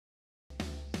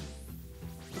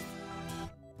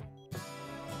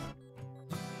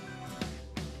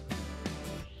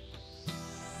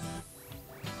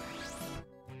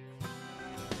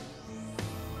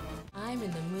I'm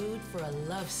in the mood for a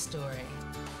love story.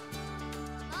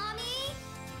 Mommy?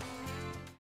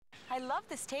 I love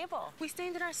this table. We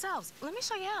stained it ourselves. Let me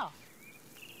show you how.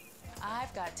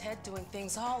 I've got Ted doing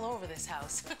things all over this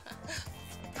house.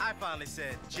 I finally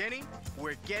said, Jenny,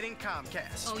 we're getting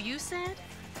Comcast. Oh, you said?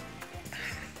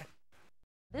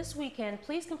 This weekend,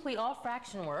 please complete all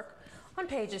fraction work on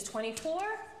pages 24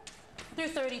 through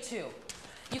 32.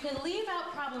 You can leave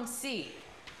out problem C,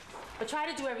 but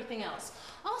try to do everything else.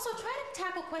 Also, try to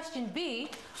tackle question B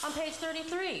on page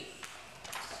 33.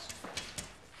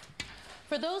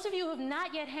 For those of you who have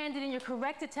not yet handed in your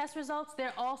corrected test results,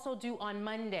 they're also due on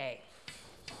Monday.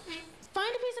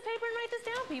 Find a piece of paper and write this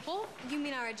down, people. You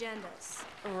mean our agendas?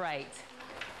 Right.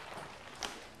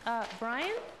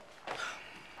 Brian? I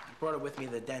brought it with me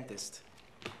to the dentist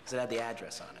because it had the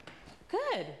address on it.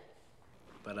 Good.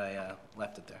 But I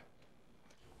left it there.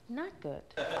 Not good.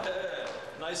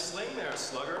 Nice sling there,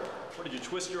 slugger. What, did you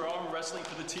twist your arm wrestling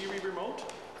for the TV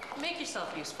remote? Make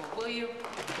yourself useful, will you?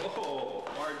 Oh,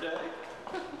 hard day.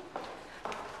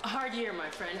 A hard year, my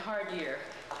friend, hard year.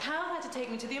 Hal had to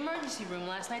take me to the emergency room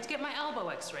last night to get my elbow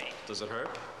x-rayed. Does it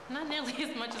hurt? Not nearly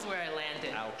as much as where I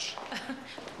landed. Ouch.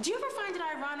 Do you ever find it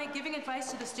ironic giving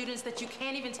advice to the students that you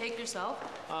can't even take yourself?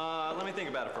 Let me think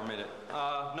about it for a minute.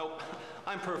 Nope.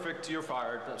 I'm perfect. You're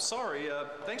fired. Sorry.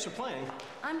 Thanks for playing.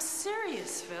 I'm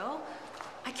serious, Phil.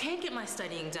 I can't get my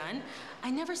studying done.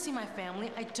 I never see my family.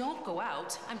 I don't go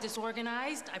out. I'm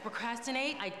disorganized. I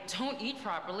procrastinate. I don't eat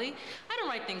properly. I don't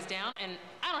write things down, and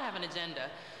I don't have an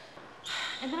agenda.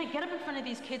 And then I get up in front of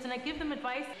these kids and I give them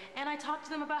advice and I talk to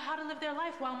them about how to live their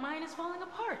life while mine is falling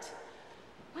apart.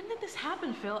 When did this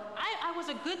happen, Phil? I was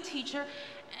a good teacher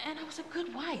and I was a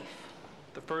good wife.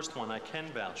 The first one I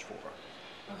can vouch for.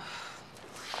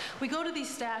 We go to these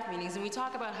staff meetings and we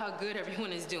talk about how good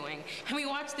everyone is doing. And we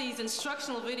watch these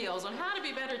instructional videos on how to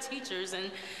be better teachers, and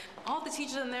all the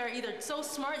teachers in there are either so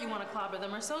smart you want to clobber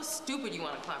them or so stupid you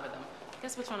want to clobber them.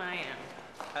 Guess which one I am?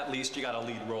 At least you got a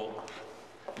lead role.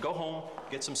 Go home,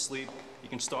 get some sleep. You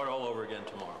can start all over again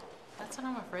tomorrow. That's what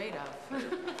I'm afraid of.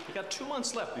 You got 2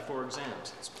 months left before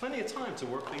exams. It's plenty of time to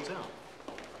work things out.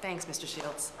 Thanks, Mr.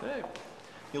 Shields. Hey,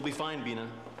 you'll be fine, Bina.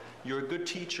 You're a good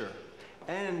teacher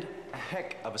and a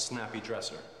heck of a snappy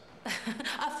dresser.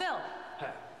 Phil.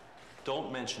 Hey,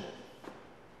 don't mention it.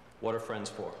 What are friends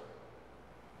for?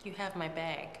 You have my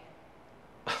bag.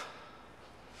 I'll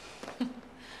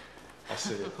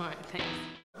see you. All right, thanks.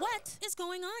 What is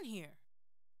going on here?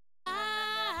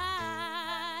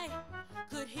 I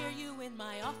could hear you in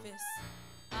my office.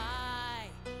 I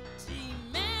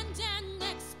demand an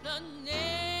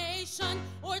explanation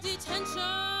or detention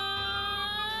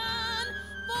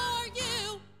for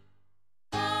you.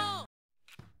 Oh.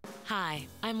 Hi,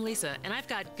 I'm Lisa, and I've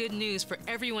got good news for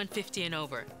everyone 50 and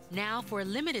over. Now, for a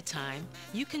limited time,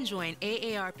 you can join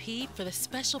AARP for the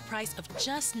special price of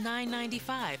just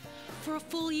 $9.95 for a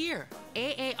full year.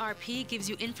 AARP gives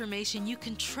you information you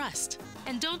can trust.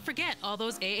 And don't forget all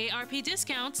those AARP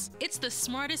discounts. It's the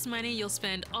smartest money you'll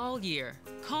spend all year.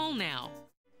 Call now.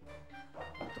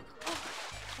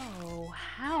 Oh,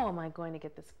 how am I going to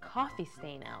get this coffee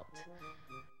stain out?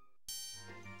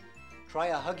 Try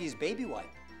a Huggies baby wipe.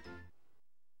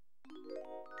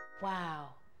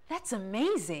 Wow, that's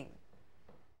amazing.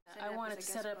 I wanted to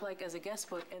set it up like as a guest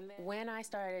book, and then when I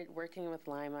started working with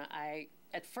Lima, I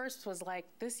at first was like,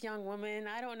 this young woman,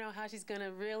 I don't know how she's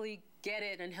gonna really get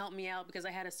it and help me out, because I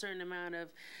had a certain amount of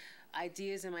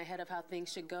ideas in my head of how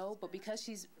things should go, but because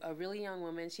she's a really young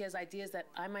woman, she has ideas that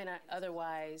I might not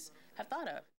otherwise have thought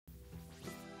of.